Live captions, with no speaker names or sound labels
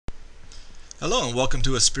Hello and welcome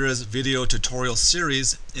to Aspira's video tutorial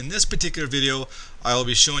series. In this particular video, I will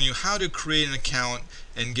be showing you how to create an account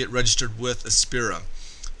and get registered with Aspira.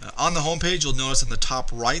 On the home page, you'll notice in the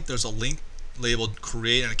top right there's a link labeled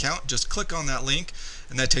Create an Account. Just click on that link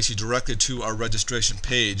and that takes you directly to our registration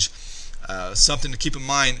page. Something to keep in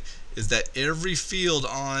mind is that every field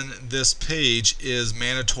on this page is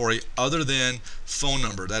mandatory other than phone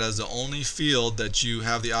number. That is the only field that you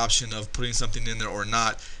have the option of putting something in there or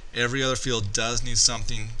not. Every other field does need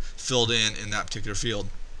something filled in that particular field.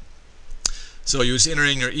 So you just enter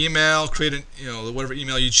in your email, create whatever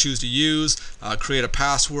email you choose to use, create a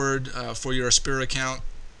password for your Aspira account,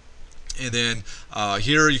 and then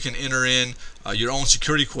here you can enter in your own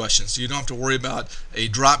security questions. So you don't have to worry about a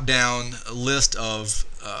drop-down list of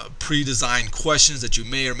pre-designed questions that you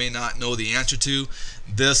may or may not know the answer to.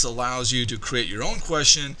 This allows you to create your own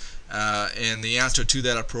question and the answer to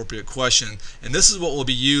that appropriate question. And this is what will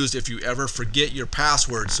be used if you ever forget your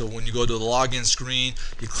password. So when you go to the login screen,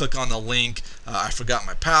 you click on the link, I forgot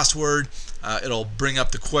my password. It'll bring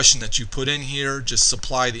up the question that you put in here. Just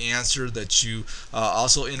supply the answer that you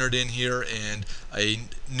also entered in here, and a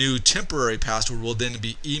new temporary password will then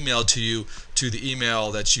be emailed to you to the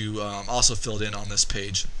email that you also filled in on this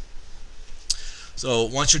page. So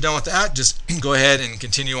once you're done with that, just go ahead and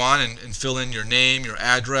continue on and fill in your name, your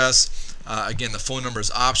address. Again, the phone number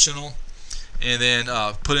is optional. And then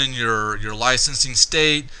put in your licensing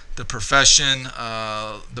state, the profession,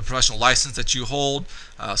 the professional license that you hold.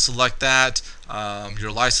 Select that,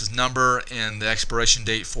 your license number, and the expiration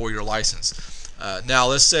date for your license. Now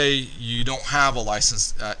let's say you don't have a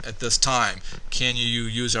license at this time. Can you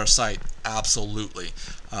use our site? Absolutely.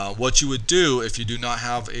 What you would do if you do not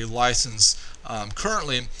have a license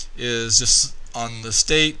currently is just on the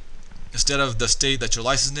state, instead of the state that you're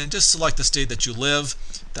licensed in, just select the state that you live.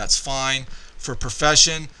 That's fine. For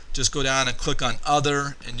profession, just go down and click on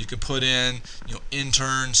Other, and you can put in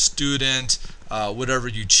intern, student, whatever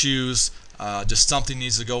you choose. Just something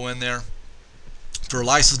needs to go in there. For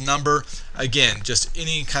license number, again, just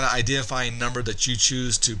any kind of identifying number that you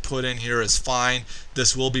choose to put in here is fine.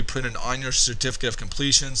 This will be printed on your certificate of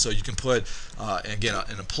completion, so you can put again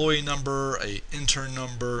an employee number, a intern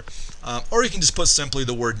number, or you can just put simply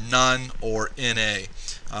the word none or NA.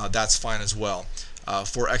 That's fine as well.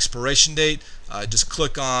 For expiration date, just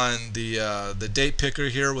click on the date picker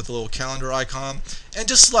here with the little calendar icon, and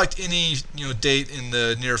just select any date in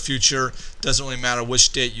the near future. Doesn't really matter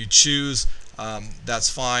which date you choose. That's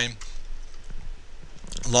fine,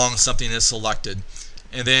 as long as something is selected.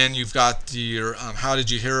 And then you've got your how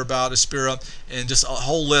did you hear about Aspira, and just a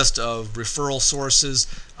whole list of referral sources.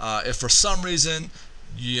 If for some reason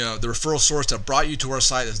the referral source that brought you to our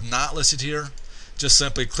site is not listed here, just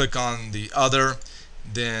simply click on the Other.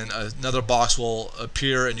 Then another box will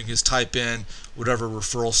appear, and you can just type in whatever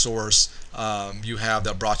referral source you have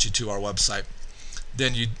that brought you to our website.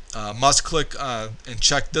 Then you must click and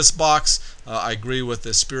check this box. I agree with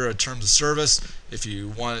the Aspira Terms of Service. If you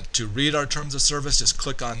want to read our Terms of Service, just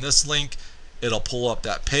click on this link. It'll pull up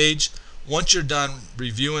that page. Once you're done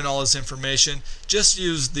reviewing all this information, just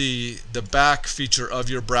use the back feature of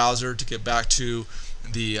your browser to get back to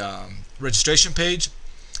the registration page.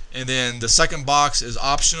 And then the second box is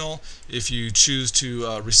optional if you choose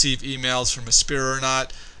to receive emails from Aspira or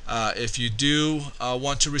not. If you do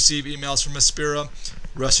want to receive emails from Aspira,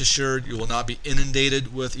 rest assured you will not be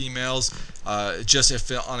inundated with emails. Just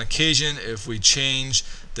if on occasion, if we change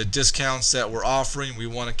the discounts that we're offering, we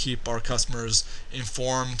want to keep our customers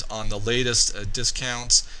informed on the latest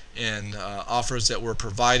discounts and offers that we're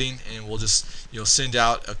providing, and we'll just send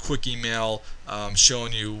out a quick email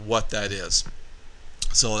showing you what that is.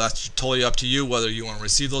 So that's totally up to you whether you want to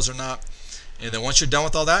receive those or not. And then once you're done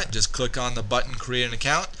with all that, just click on the button Create an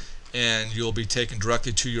Account, and you'll be taken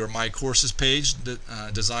directly to your My Courses page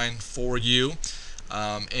designed for you.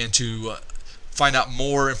 And to find out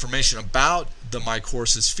more information about the My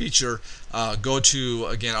Courses feature, go to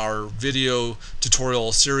again our video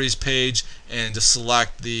tutorial series page and just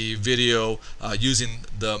select the video using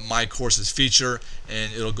the My Courses feature,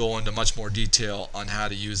 and it'll go into much more detail on how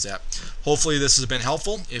to use that. Hopefully this has been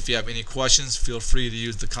helpful. If you have any questions, feel free to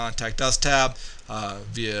use the Contact Us tab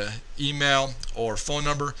via email or phone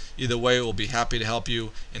number. Either way, we'll be happy to help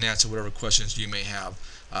you and answer whatever questions you may have.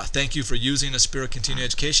 Thank you for using Aspira Continuing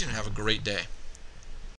Education, and have a great day.